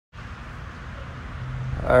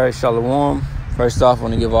All right, Shalom. First off, I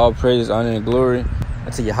want to give all praise, honor, and glory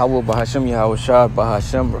unto Yahweh, Bahashem, Yahweh Shah,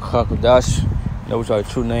 Bahashem, Baruch which are the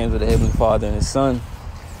true names of the Heavenly Father and His Son.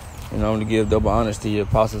 And I want to give double honors to your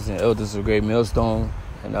apostles and elders of Great Millstone,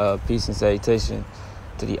 and peace and salutation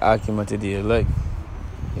to the occupant, to the elect,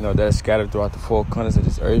 that are scattered throughout the four corners of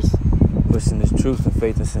this earth, pushing this truth and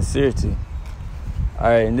faith and sincerity. All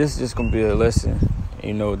right, and this is just going to be a lesson,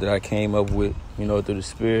 that I came up with, through the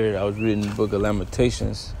Spirit. I was reading the book of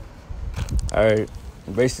Lamentations. All right,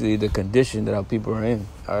 basically the condition that our people are in.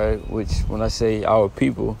 All right, which when I say our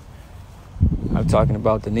people, I'm talking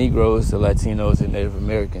about the Negroes, the Latinos, and Native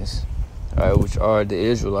Americans, all right, which are the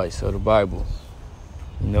Israelites of the Bible.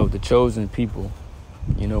 The chosen people,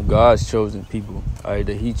 God's chosen people, all right,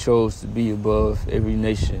 that He chose to be above every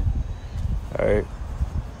nation, all right,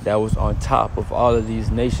 that was on top of all of these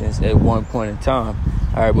nations at one point in time,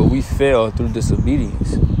 all right, but we fell through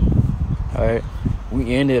disobedience, all right.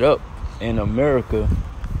 We ended up in America,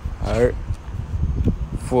 all right,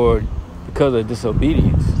 because of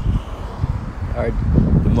disobedience. All right,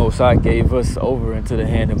 the Most High gave us over into the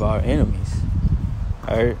hand of our enemies,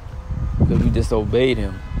 all right, because we disobeyed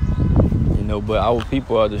Him, but our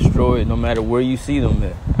people are destroyed no matter where you see them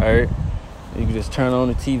at, all right. You can just turn on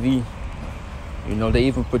the TV, they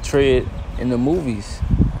even portray it in the movies,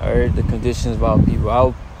 all right, the conditions of our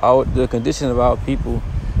people. The condition of our people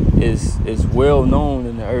is well known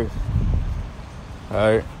in the earth, all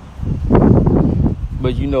right,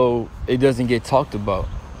 but it doesn't get talked about.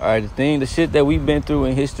 All right, the shit that we've been through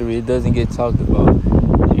in history, it doesn't get talked about.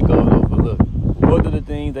 It goes overlooked. What are the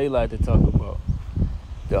things they like to talk about?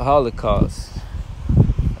 The Holocaust,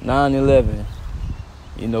 9/11.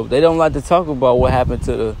 They don't like to talk about what happened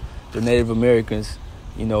to the Native Americans.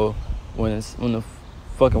 When the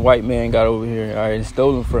fucking white man got over here, all right, and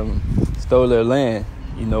stole their land.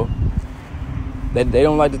 They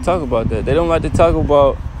don't like to talk about that. They don't like to talk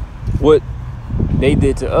about what they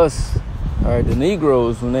did to us. All right, the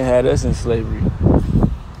Negroes, when they had us in slavery,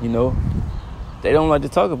 they don't like to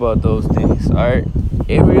talk about those things. All right,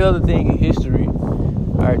 every other thing in history,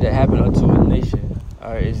 all right, that happened unto a nation,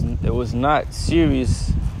 all right, it was not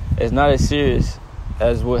serious. It's not as serious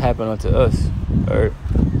as what happened unto us. All right,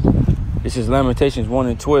 this is Lamentations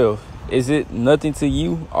 1:12. Is it nothing to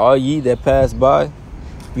you, all ye that pass by?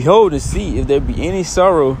 Behold and see if there be any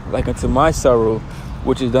sorrow like unto my sorrow,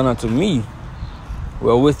 which is done unto me.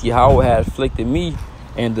 Wherewith Yahweh had afflicted me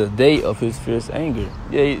in the day of His fierce anger.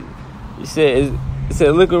 Yeah, it said,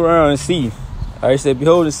 look around and see. All right, it said,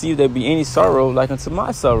 behold and see if there be any sorrow like unto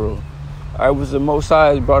my sorrow. All right, which the Most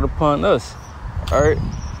High has brought upon us. All right,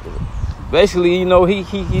 basically,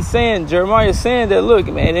 he's saying, Jeremiah is saying that, look,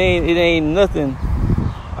 man, it ain't nothing,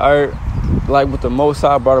 all right, like what the Most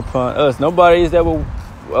High brought upon us. Nobody has ever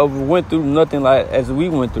went through nothing like as we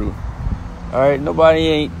went through. All right, nobody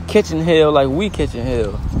ain't catching hell like we catching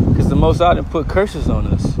hell, because the Most High done put curses on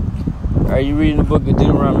us. All right, you reading the book of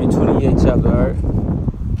Deuteronomy 28 chapter, all right?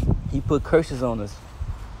 He put curses on us,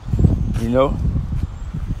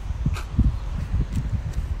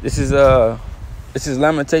 This is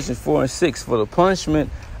Lamentations 4:6. For the punishment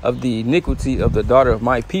of the iniquity of the daughter of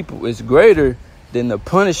my people is greater than the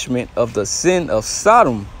punishment of the sin of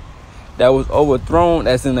Sodom, that was overthrown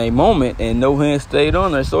as in a moment, and no hand stayed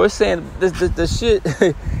on her. So it's saying the shit,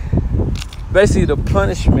 basically the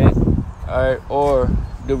punishment, all right, or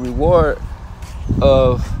the reward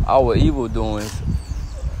of our evil doings,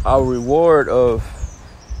 our reward of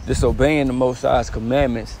disobeying the Most High's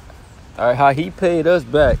commandments, all right, how He paid us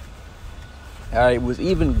back, all right, was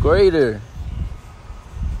even greater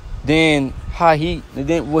than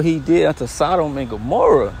what He did unto Sodom and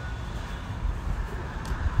Gomorrah.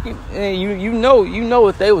 And you know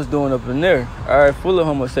what they was doing up in there, all right, full of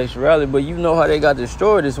homosexuality, but how they got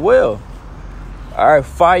destroyed as well. All right,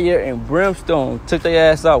 fire and brimstone took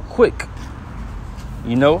their ass out quick,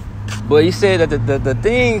 But He said that the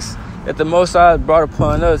things that the Most High brought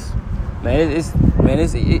upon us,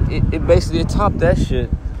 it basically topped that shit.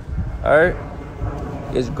 All right,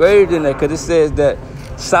 it's greater than that, because it says that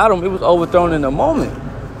Sodom, it was overthrown in a moment.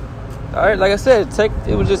 All right, like I said,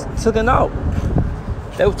 it was just taken out.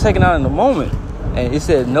 They were taken out in a moment. And it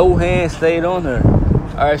said no hand stayed on her.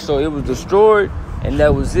 All right, so it was destroyed, and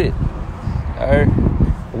that was it. All right,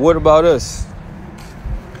 what about us?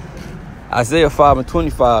 Isaiah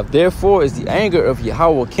 5:25. Therefore is the anger of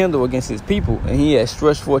Yahweh kindled against His people, and He has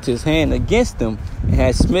stretched forth His hand against them, and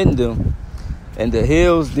has smitten them. And the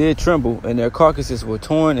hills did tremble, and their carcasses were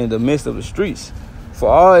torn in the midst of the streets. For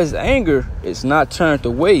all His anger is not turned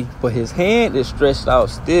away, but His hand is stretched out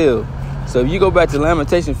still. So if you go back to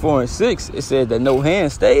Lamentations 4:6, it said that no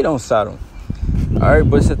hand stayed on Sodom. All right,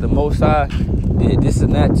 but it said the Most High did this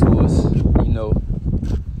and that to us, you know.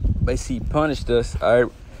 Basically punished us, all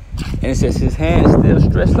right. And it says his hand is still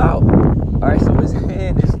stretched out. All right, so his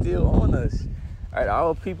hand is still on us. All right,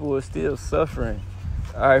 our people are still suffering,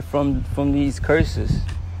 all right, from these curses.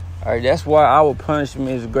 All right, that's why our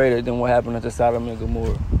punishment is greater than what happened unto Sodom and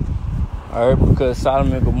Gomorrah. All right, because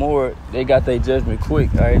Sodom and Gomorrah, they got their judgment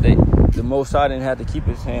quick. All right, the Most High didn't have to keep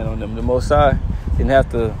his hand on them. The Most High didn't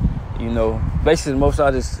have to, you know, basically the Most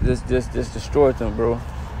High just destroyed them, bro.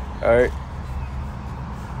 All right.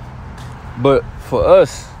 But for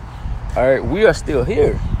us, all right, we are still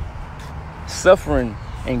here, suffering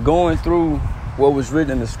and going through what was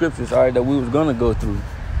written in the scriptures, all right, that we was going to go through.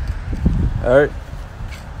 All right.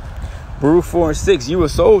 Baruch 4:6, you were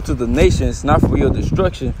sold to the nations, not for your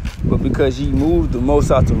destruction, but because ye moved the Most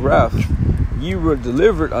High to wrath. You were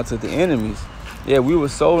delivered unto the enemies. Yeah, we were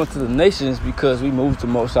sold unto the nations because we moved the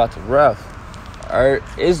Most High to wrath. All right,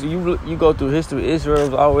 you go through history,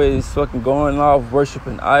 Israel's always fucking going off,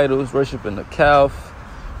 worshiping idols, worshiping the calf,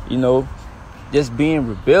 you know, just being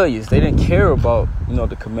rebellious. They didn't care about, you know,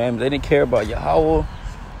 the commandments. They didn't care about Yahweh,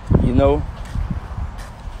 you know.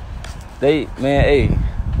 It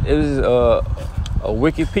was a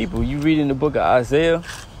wicked people. You read in the book of Isaiah,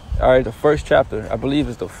 all right, the first chapter, I believe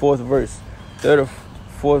it's the third or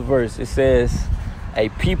fourth verse. It says, a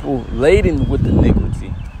people laden with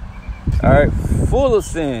iniquity. All right, full of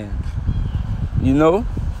sin, you know.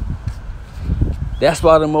 That's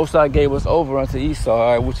why the Most High gave us over unto Esau,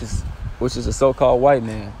 all right, which is a so-called white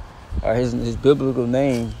man. All right, his biblical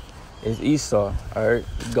name is Esau. All right,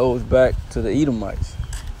 it goes back to the Edomites.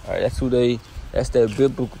 All right, that's their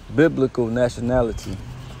biblical nationality.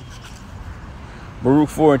 Baruch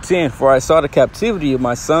 4:10, for I saw the captivity of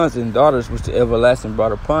my sons and daughters, which the everlasting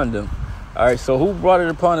brought upon them. All right, so who brought it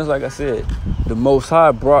upon us? Like I said, the Most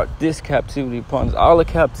High brought this captivity upon us. All the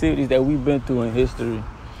captivities that we've been through in history,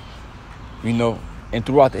 you know, and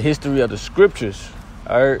throughout the history of the scriptures,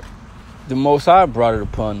 all right, the Most High brought it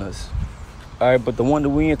upon us. All right, but the one that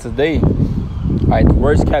we in today, all right, the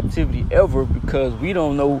worst captivity ever, because we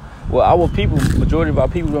don't know, well, our people, majority of our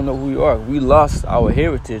people don't know who we are. We lost our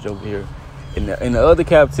heritage over here. In the other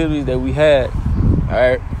captivities that we had, all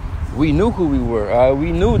right, we knew who we were. All right,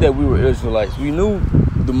 we knew that we were Israelites. We knew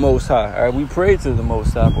the Most High. All right, we prayed to the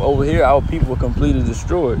Most High. But over here, our people were completely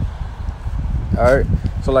destroyed. All right,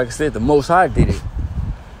 so like I said, the Most High did it.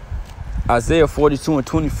 Isaiah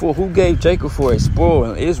 42:24, who gave Jacob for a spoil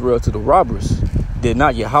and Israel to the robbers? Did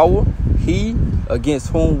not Yahweh, he against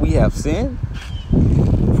whom we have sinned?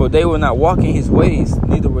 For they were not walking his ways,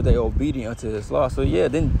 neither were they obedient unto his law. So yeah,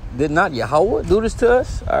 then did not Yahweh do this to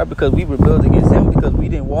us? All right, because we rebelled against him, because we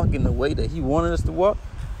didn't walk in the way that he wanted us to walk.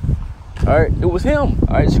 All right, it was him.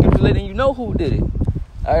 All right, scripture letting you know who did it.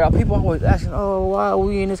 All right, our people always asking, oh, why are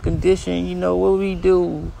we in this condition? You know, what we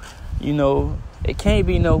do? You know, it can't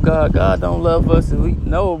be no God. God don't love us.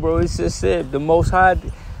 No, bro, it just said the Most High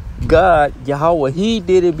God, Yahweh, he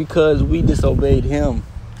did it because we disobeyed him.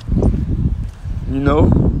 You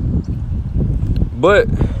know? But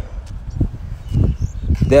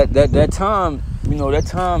that time, you know, that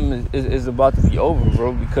time is about to be over,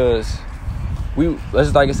 bro, because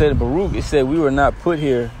that's like I said in Baruch, it said we were not put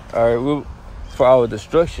here, all right, for our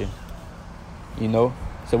destruction, you know.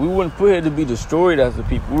 So we weren't put here to be destroyed as a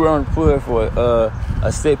people. We weren't put here for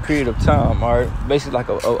a set period of time, all right, basically like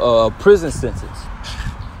a prison sentence,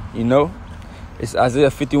 you know. It's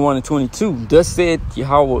Isaiah 51:22. Thus said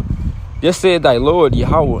Yahweh, just said thy Lord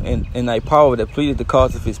Yahweh in thy power that pleaded the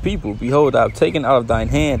cause of his people. Behold, I have taken out of thine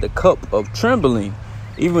hand the cup of trembling,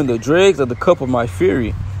 even the dregs of the cup of my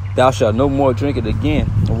fury. Thou shalt no more drink it again.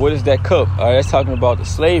 And what is that cup? All right, that's talking about the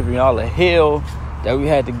slavery and all the hell that we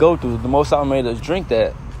had to go through. The Most High made us drink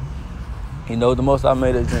that. You know, the Most High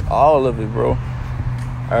made us drink all of it, bro.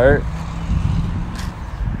 All right.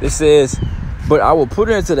 It says, but I will put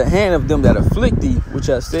it into the hand of them that afflict thee, which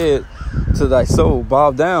I said to thy soul,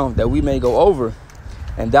 bow down that we may go over.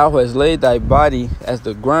 And thou hast laid thy body as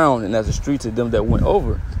the ground and as the streets of them that went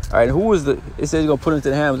over. All right, who is it says you're going to put into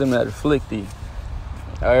the hand of them that afflict thee.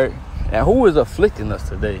 All right, now who is afflicting us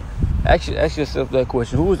today? Ask yourself that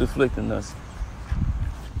question. Who is afflicting us?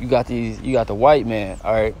 You got the white man,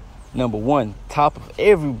 all right, number one, top of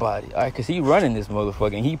everybody, all right, because he running this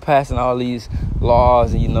motherfucker, and he passing all these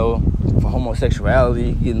laws, and, you know, for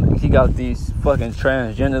homosexuality. He got these fucking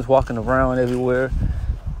transgenders walking around everywhere.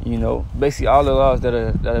 You know, basically all the laws that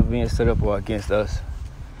are being set up are against us.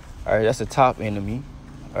 All right, that's the top enemy.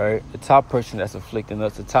 All right, the top person that's afflicting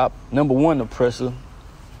us, the top number one oppressor.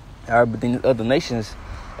 All right, but then the other nations,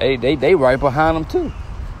 they right behind them too.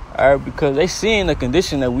 All right, because they seeing the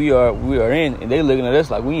condition that we are in, and they looking at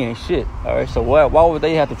us like we ain't shit. All right, so why would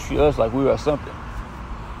they have to treat us like we are something?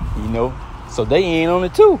 You know, so they ain't on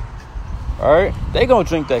it too. All right, they gonna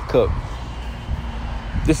drink that cup.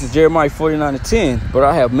 This is Jeremiah 49:10. But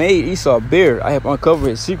I have made Esau bare, I have uncovered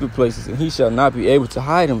his secret places, and he shall not be able to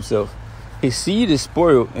hide himself. His seed is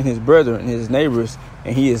spoiled, and his brethren and his neighbors,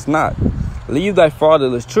 and he is not. Leave thy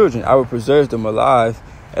fatherless children, I will preserve them alive,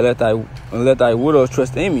 and let thy widows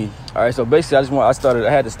trust in me. All right, so basically,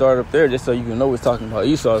 I had to start up there just so you can know we're talking about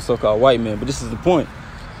Esau, the so-called white man. But this is the point.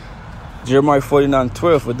 Jeremiah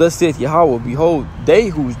 49:12. For thus saith Yahweh, behold, they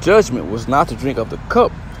whose judgment was not to drink of the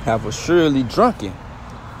cup have assuredly drunken.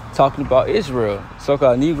 Talking about Israel,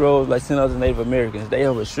 so-called Negroes, like some other Native Americans, they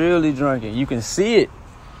have assuredly drunken. You can see it.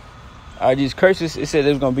 All right, these curses, it said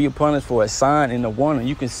there's going to be upon us for a sign and a warning.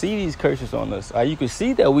 You can see these curses on us. All right, you can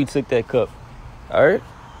see that we took that cup. All right,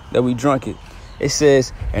 that we drunk it. It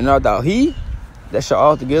says, and art thou he that shall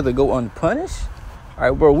altogether go unpunished?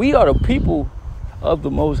 All right, bro, we are the people of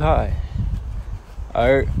the Most High.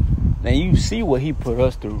 All right, now you see what he put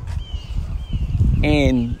us through.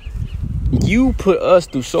 And you put us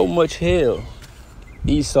through so much hell,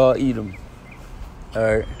 Esau, Edom. All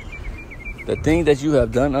right, the thing that you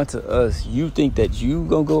have done unto us, you think that you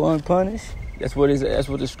gonna go unpunished? That's what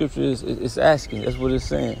the scripture is asking. That's what it's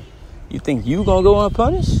saying. You think you gonna go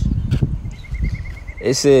unpunished?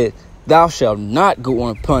 It said, thou shalt not go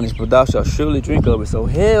unpunished, but thou shalt surely drink of it. So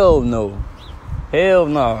hell no. Hell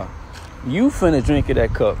no. You finna drink of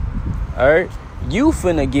that cup. All right? You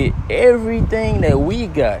finna get everything that we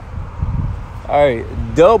got. All right?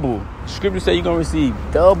 Double. Scripture say you're gonna receive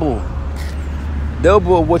double.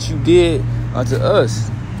 Double of what you did unto us.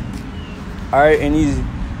 All right? And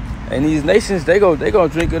these nations, they gonna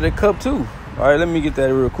drink of the cup too. All right, let me get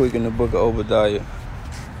that real quick in the book of Obadiah.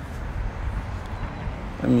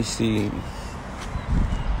 Let me see.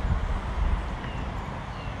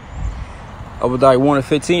 Obadiah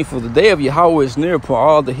 1:15. For the day of Yahweh is near upon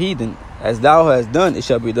all the heathen. As thou hast done, it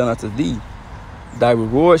shall be done unto thee. Thy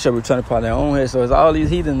reward shall return upon their own head. So as all these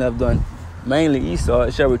heathen have done, mainly Esau,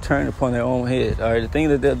 it shall return upon their own head. All right, the thing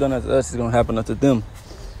that they've done unto us is going to happen unto them.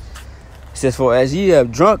 It says, for as ye have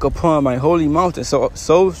drunk upon my holy mountain,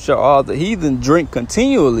 so shall all the heathen drink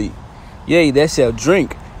continually. Yea, they shall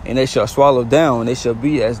drink, and they shall swallow down, and they shall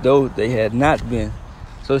be as though they had not been.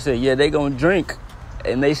 So it said, yeah, they going to drink,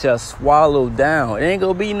 and they shall swallow down. It ain't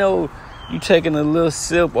going to be no, you taking a little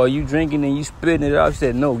sip, or you drinking and you spitting it out. You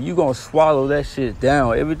said, no, you going to swallow that shit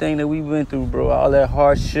down. Everything that we went through, bro, all that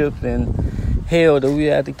hardship and hell that we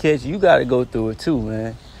had to catch, you got to go through it too,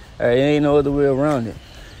 man. All right, there ain't no other way around it.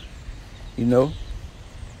 You know,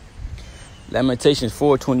 Lamentations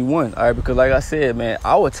 4:21. All right, because like I said, man,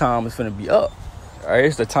 our time is finna be up. All right,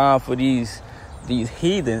 it's the time for these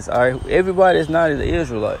heathens. All right, everybody that's not an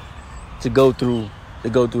Israelite to go through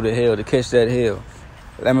the hell, to catch that hell.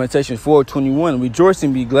 Lamentations 4:21. Rejoice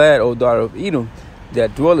and be glad, O daughter of Edom,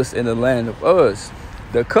 that dwellest in the land of Uz.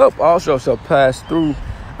 The cup also shall pass through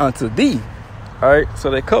unto thee. All right, so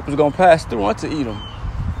that cup is gonna pass through unto Edom.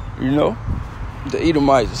 You know. The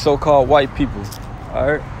Edomites, the so-called white people.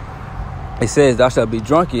 All right. It says, thou shalt be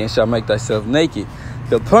drunken and shalt make thyself naked.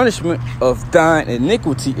 The punishment of thine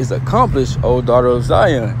iniquity is accomplished, O daughter of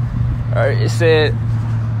Zion. All right. It said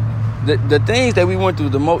the things that we went through,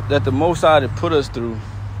 that the Most High had put us through.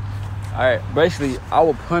 All right. Basically,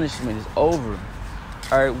 our punishment is over.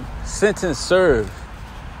 All right. Sentence served.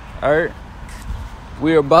 All right.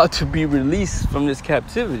 We're about to be released from this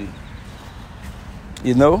captivity.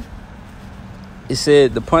 You know. It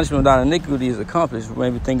said the punishment of thine iniquity is accomplished.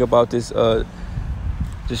 Maybe think about this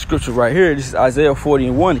scripture right here. This is Isaiah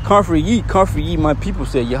 40:1. Comfort ye my people,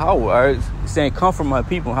 said Yahweh. All right, it's saying comfort my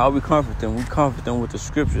people. How we comfort them? We comfort them with the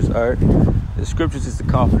scriptures. All right, the scriptures is the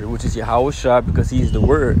comforter, which is Yahweh Shai, because he's the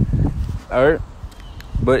word. All right,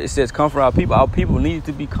 but it says comfort our people. Our people need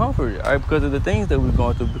to be comforted. All right, because of the things that we're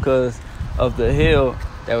going through, because of the hell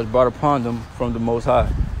that was brought upon them from the Most High.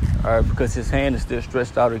 All right, because his hand is still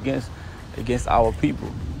stretched out against our people.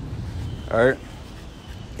 All right.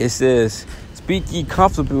 It says, speak ye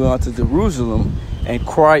comfortably unto Jerusalem, and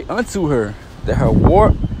cry unto her that her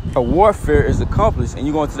warfare is accomplished. And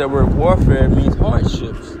you go into that word warfare, it means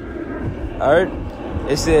hardships. All right.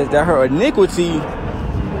 It says that her iniquity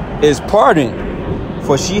is pardoned,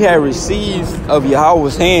 for she had received of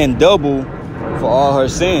Yahweh's hand double for all her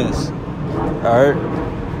sins. All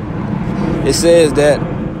right. It says that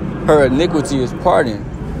her iniquity is pardoned.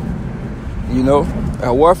 You know,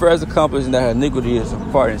 her warfare is accomplished, and that her iniquity is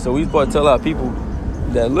pardoned. So we supposed to tell our people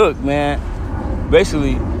that, look, man,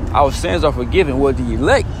 basically our sins are forgiven with the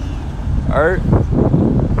elect. All right.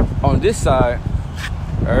 on this side,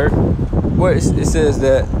 all right, where it says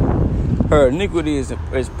that her iniquity is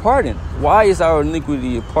pardoned. Why is our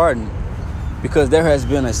iniquity pardoned? Because there has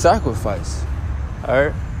been a sacrifice. All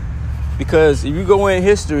right. Because if you go in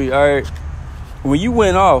history, all right, when you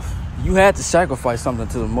went off, you had to sacrifice something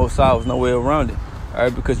to the Most High. There was no way around it. All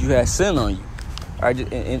right, because you had sin on you. All right,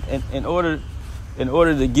 in order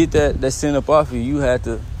to get that sin up off you had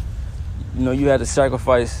to, you had to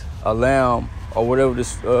sacrifice a lamb or whatever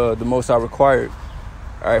the Most High required.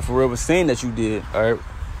 All right, for whatever sin that you did. All right,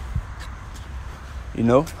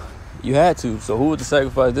 you had to. So who would the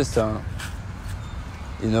sacrifice this time?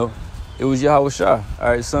 It was Yahweh Shah, all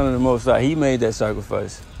right, Son of the Most High. He made that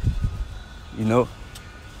sacrifice. The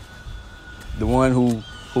one who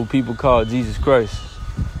people call Jesus Christ,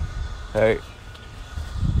 all right,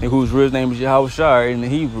 and whose real name is Yahweh Shah in the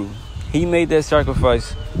Hebrew. He made that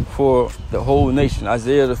sacrifice for the whole nation.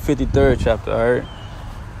 Isaiah the 53rd chapter, all right.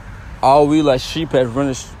 All we like sheep had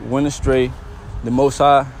went astray. The Most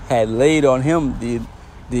High had laid on him the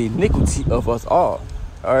iniquity of us all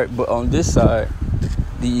right. But on this side,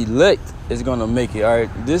 the elect is going to make it, all right.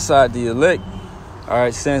 This side, the elect, all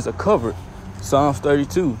right, stands a cover. Psalms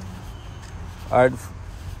 32, all right,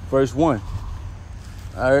 verse 1,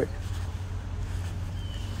 all right.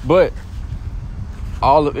 But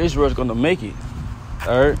all of Israel is going to make it,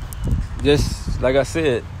 all right. Just like I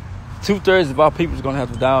said, 2/3 of our people is going to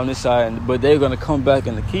have to die on this side, but they're going to come back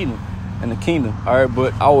in the kingdom, all right.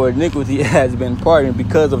 But our iniquity has been pardoned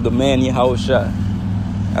because of the man Yahweh Shah,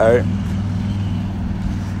 all right.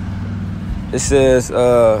 It says,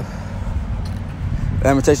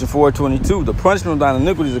 Lamentation 4:22, the punishment of thine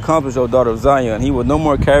iniquity is accomplished, O daughter of Zion. He will no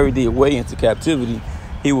more carry thee away into captivity.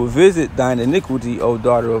 He will visit thine iniquity, O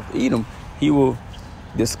daughter of Edom. He will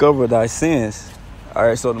discover thy sins. All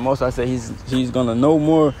right, so the Most High said he's going to no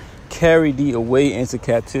more carry thee away into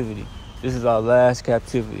captivity. This is our last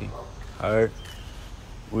captivity. All right.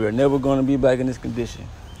 We are never going to be back in this condition.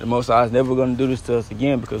 The Most High is never going to do this to us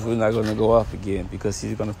again, because we're not going to go off again, because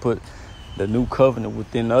he's going to put the new covenant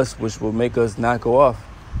within us, which will make us not go off.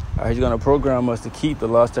 All right, he's going to program us to keep the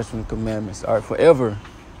law, statutes, and commandments, all right, forever.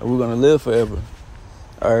 And we're going to live forever.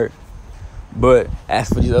 All right. But as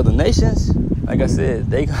for these other nations, like I said,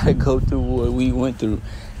 they got to go through what we went through.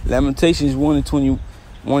 Lamentations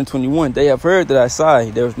 1:21, they have heard that I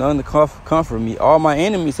sigh. There is none to comfort me. All my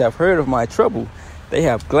enemies have heard of my trouble. They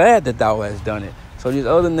have glad that thou hast done it. So these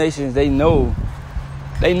other nations, they know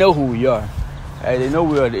who we are. All right, they know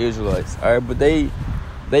we are the Israelites. All right, but they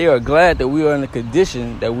are glad that we are in the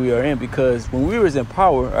condition that we are in, because when we was in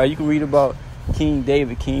power, all right, you can read about King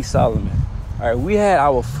David, King Solomon. All right, we had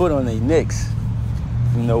our foot on their necks.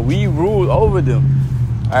 We ruled over them.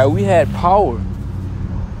 All right, we had power.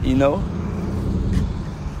 And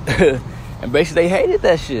basically they hated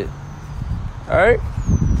that shit. All right.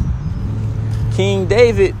 King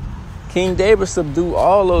David subdued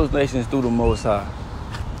all those nations through the Most High.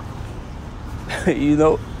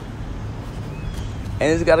 And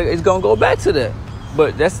it's gonna go back to that.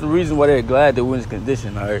 But that's the reason why they're glad that we're in this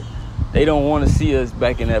condition. All right. They don't want to see us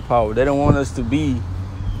back in that power. They don't want us to be,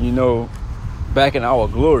 back in our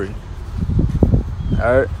glory.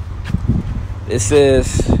 All right. It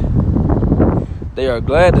says, they are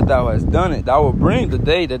glad that thou hast done it. Thou wilt bring the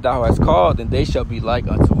day that thou hast called, and they shall be like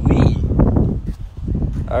unto me.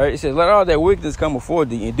 All right. It says, let all their wickedness come before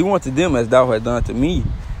thee, and do unto them as thou hast done to me.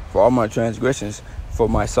 For all my transgressions, for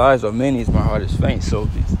my sighs are many, as my heart is faint. So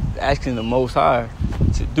it's asking the Most High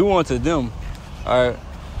to do unto them, all right,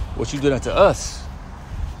 what you did unto us.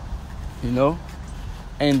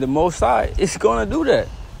 And the Most High is going to do that.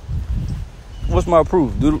 What's my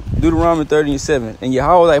proof? Deuteronomy 30:7. And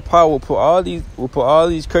Yahweh thy power will put all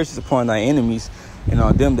these curses upon thy enemies, and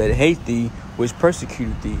on them that hate thee, which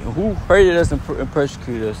persecuted thee. And who hated us and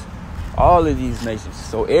persecuted us? All of these nations.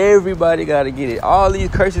 So everybody got to get it. All these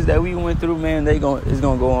curses that we went through, man, it's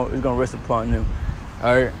gonna rest upon them.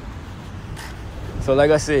 All right. So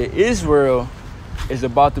like I said, Israel is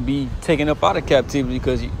about to be taken up out of captivity,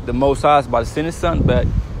 because the Most High is about to send his son back,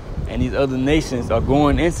 and these other nations are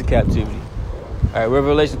going into captivity. All right,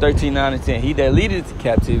 Revelation 13:9-10. He that leadeth to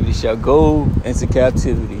captivity shall go into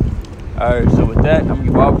captivity. All right, so with that, I'm going to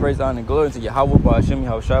give all praise, honor, and glory to Yahweh, Bahashem,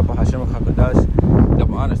 Yahweh Shah, Bahashem, Hakadash.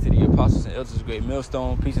 Double honors to the apostles and elders of the great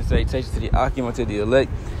millstone. Peace and salutation to the Akim, and to the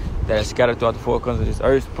elect that are scattered throughout the four corners of this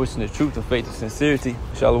earth, pushing the truth of faith and sincerity.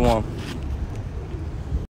 Shalom.